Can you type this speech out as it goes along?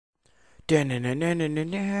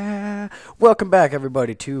Welcome back,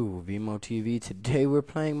 everybody, to vmoTV. Today we're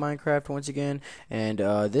playing Minecraft once again, and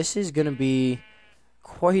this is going to be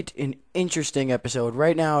quite an interesting episode.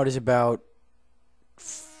 Right now it is about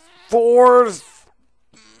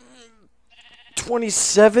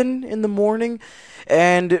 4:27 in the morning,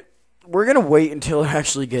 and we're going to wait until it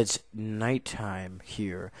actually gets nighttime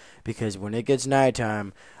here, because when it gets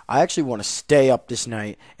nighttime, I actually want to stay up this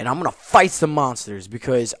night, and I'm going to fight some monsters,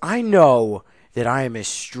 because I know that I am a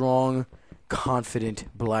strong, confident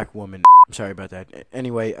black woman. I'm sorry about that.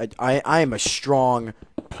 Anyway, I am a strong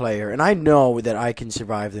player, and I know that I can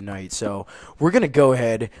survive the night. So we're going to go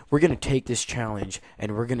ahead, we're going to take this challenge,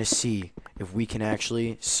 and we're going to see if we can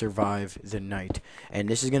actually survive the night. And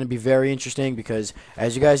this is going to be very interesting because,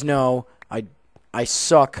 as you guys know, I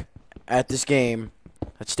suck at this game.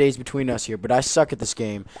 That stays between us here, but I suck at this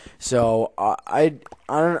game, so I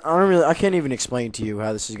can't even explain to you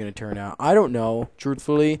how this is gonna turn out. I don't know,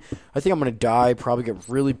 truthfully. I think I'm gonna die, probably get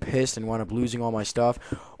really pissed and wind up losing all my stuff.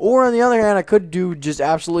 Or on the other hand, I could do just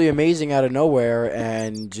absolutely amazing out of nowhere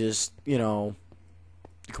and just, you know,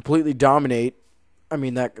 completely dominate. I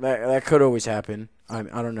mean, that could always happen. I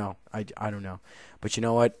don't know. I don't know. But you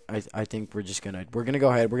know what? I think we're gonna go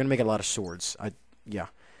ahead. We're gonna make a lot of swords. Yeah.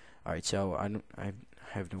 All right. So I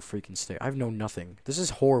have no freaking stick. I have no nothing. This is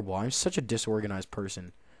horrible. I'm such a disorganized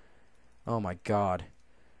person. Oh my god.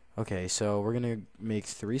 Okay, so we're gonna make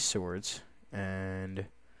 3 swords, and I'm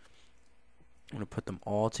gonna put them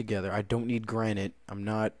all together. I don't need granite.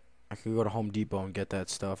 I could go to Home Depot and get that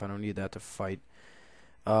stuff. I don't need that to fight.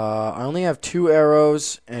 I only have 2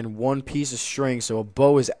 arrows and 1 piece of string, so a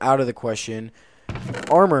bow is out of the question.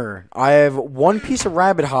 Armor. I have 1 piece of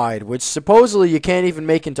rabbit hide, which supposedly you can't even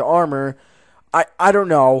make into armor. I don't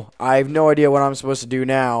know. I have no idea what I'm supposed to do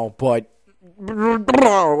now, but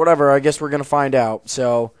whatever. I guess we're going to find out.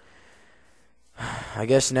 So, I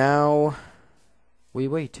guess now we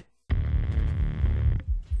wait.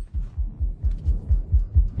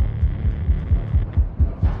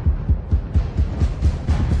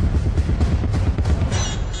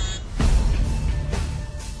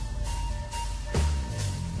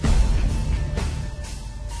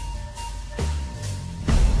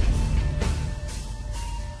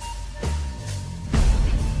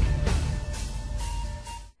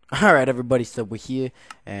 All right, everybody. So we're here,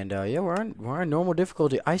 and yeah, we're on normal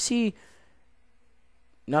difficulty. I see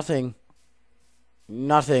nothing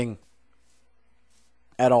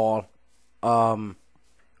at all. We're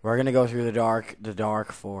gonna go through the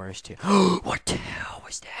dark forest here. What the hell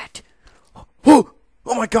was that? Oh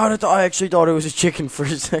my god! I actually thought it was a chicken for a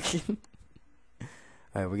second. All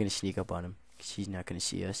right, we're gonna sneak up on him. He's not gonna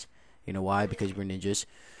see us. You know why? Because we're ninjas.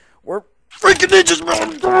 We're freaking ninjas,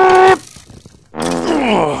 man!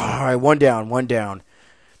 Alright, one down.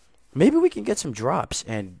 Maybe we can get some drops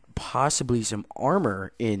and possibly some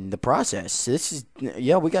armor in the process.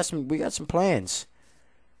 Yeah, we got some plans.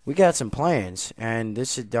 And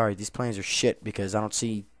this is alright, these plans are shit because I don't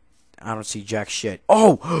see jack shit.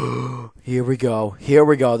 Oh, here we go.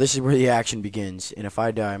 This is where the action begins. And if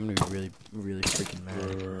I die, I'm gonna be really freaking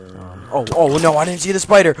mad. Oh no, I didn't see the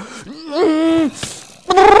spider.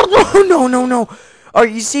 No. Oh,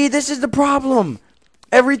 you see, this is the problem.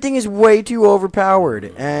 Everything is way too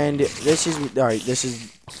overpowered, and this is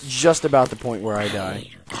just about the point where I die.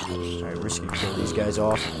 Alright, we're just gonna kill these guys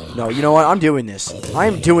off. No, you know what? I'm doing this.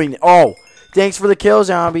 Oh, thanks for the kill,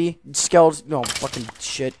 zombie. Skeleton. No, fucking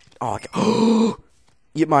shit. Oh,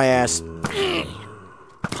 eat my ass.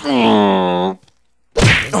 Oh,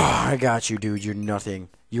 I got you, dude. You're nothing.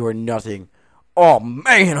 You are nothing. Oh,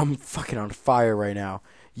 man, I'm fucking on fire right now.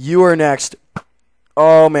 You are next.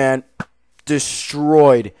 Oh, man.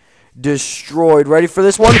 Destroyed. Ready for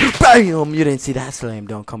this one? Bam! You didn't see that slam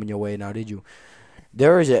dunk coming your way now, did you?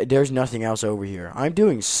 There's nothing else over here. I'm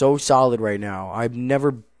doing so solid right now. I've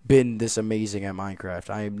never been this amazing at Minecraft.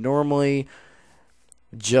 I am normally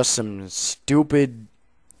just some stupid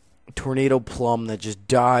tornado plum that just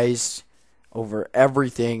dies over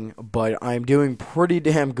everything, but I'm doing pretty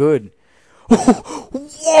damn good.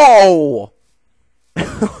 Whoa!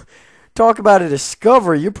 Talk about a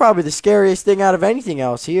discovery. You're probably the scariest thing out of anything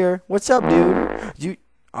else here. What's up, dude? You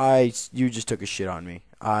just took a shit on me.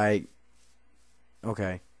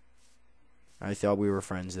 Okay. I thought we were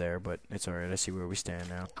friends there, but it's alright. I see where we stand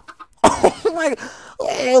now. Oh my!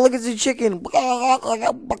 Oh, look at the chicken.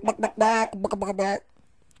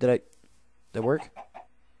 Did that work?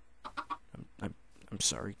 I'm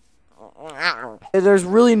sorry. There's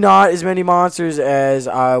really not as many monsters as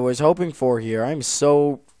I was hoping for here. I'm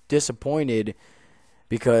so disappointed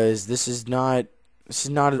because this is not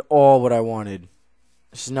at all what I wanted.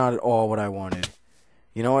 This is not at all what I wanted.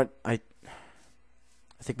 You know what? I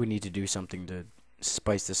think we need to do something to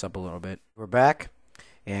spice this up a little bit. We're back,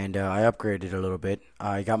 and I upgraded a little bit.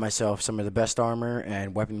 I got myself some of the best armor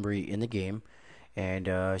and weaponry in the game,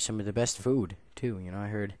 and some of the best food, too. You know, I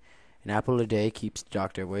heard an apple a day keeps the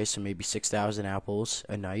doctor away, so maybe 6,000 apples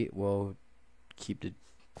a night will keep the...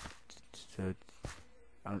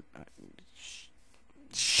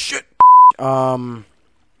 shit!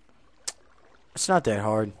 It's not that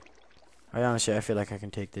hard. I feel like I can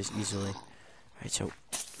take this easily. Alright, so...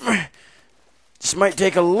 this might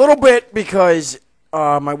take a little bit because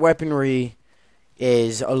my weaponry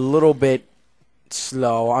is a little bit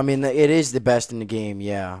slow. I mean, it is the best in the game,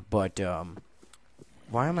 yeah, but,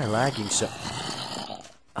 why am I lagging so...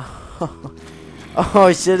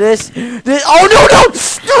 Oh, so this... Oh, no!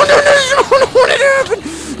 No, what had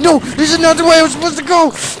happened? No, this is not the way I was supposed to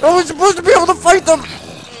go! I was supposed to be able to fight them!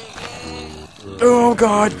 Oh,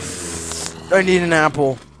 God. I need an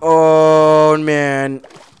apple. Oh, man.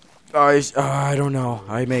 I don't know.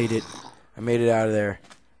 I made it. I made it out of there.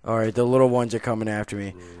 Alright, the little ones are coming after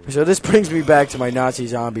me. So this brings me back to my Nazi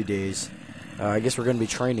zombie days. I guess we're going to be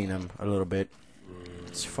training them a little bit.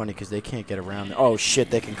 It's funny because they can't get around. Oh, shit,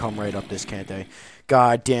 they can come right up this, can't they?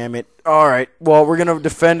 God damn it. Alright, well, we're going to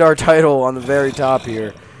defend our title on the very top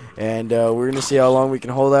here. And we're going to see how long we can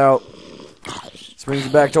hold out. This brings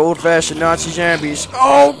me back to old-fashioned Nazi zombies.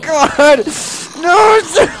 Oh, God! No!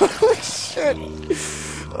 Shit!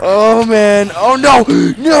 Oh, man. Oh, no!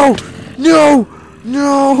 No! No!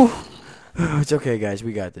 No! It's okay, guys.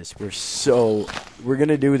 We got this. We're going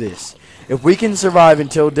to do this. If we can survive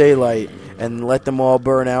until daylight and let them all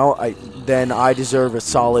burn out, then I deserve a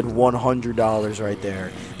solid $100 right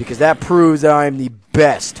there. Because that proves that I am the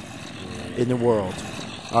best in the world.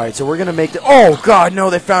 Alright, so we're going to make the... Oh, God,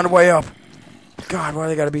 no, they found a way up. God, why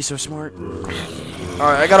they got to be so smart?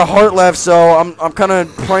 Alright, I got a heart left, so I'm kind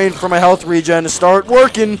of praying for my health regen to start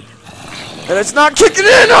working. And it's not kicking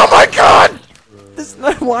in! Oh, my God!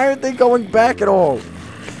 Why aren't they going back at all?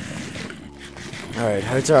 Alright,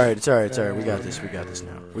 it's alright, it's alright, it's alright. We got this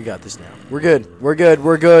now. We got this now. We're good. We're good.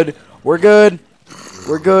 We're good. We're good.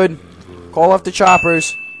 We're good. Call off the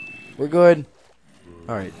choppers. We're good.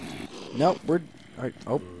 Alright. Nope, we're... Alright.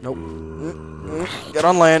 Oh, nope. Get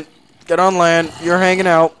on land. Get on land. You're hanging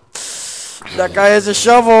out. That guy has a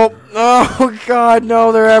shovel. Oh, God,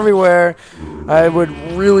 no, they're everywhere. I would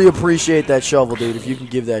really appreciate that shovel, dude. If you can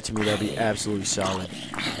give that to me, that'd be absolutely solid.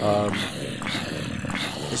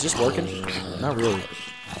 Is this working? Not really.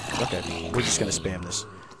 Okay, we're just gonna spam this.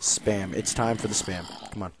 Spam. It's time for the spam.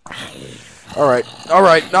 Come on. Alright,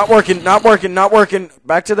 alright. Not working, not working, not working.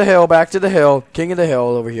 Back to the hill, back to the hill. King of the hill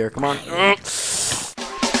over here. Come on.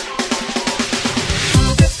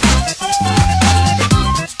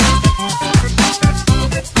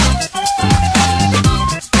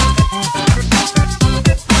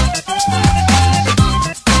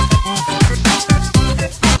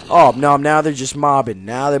 Oh, no, now they're just mobbing.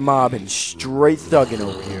 Now they're mobbing. Straight thugging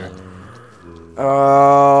over here.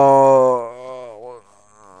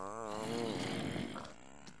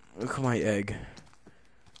 Look at my egg.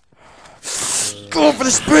 Go for the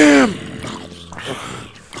spam!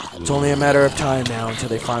 It's only a matter of time now until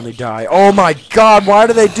they finally die. Oh my God, why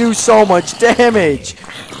do they do so much damage?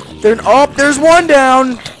 They're up, there's one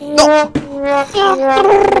down! No!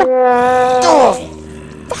 Oh,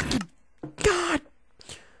 fucking God!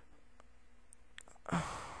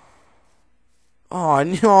 Oh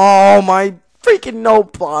no, my freaking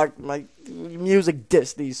note block, my music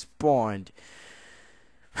disc despawned.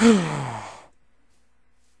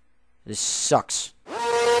 This sucks.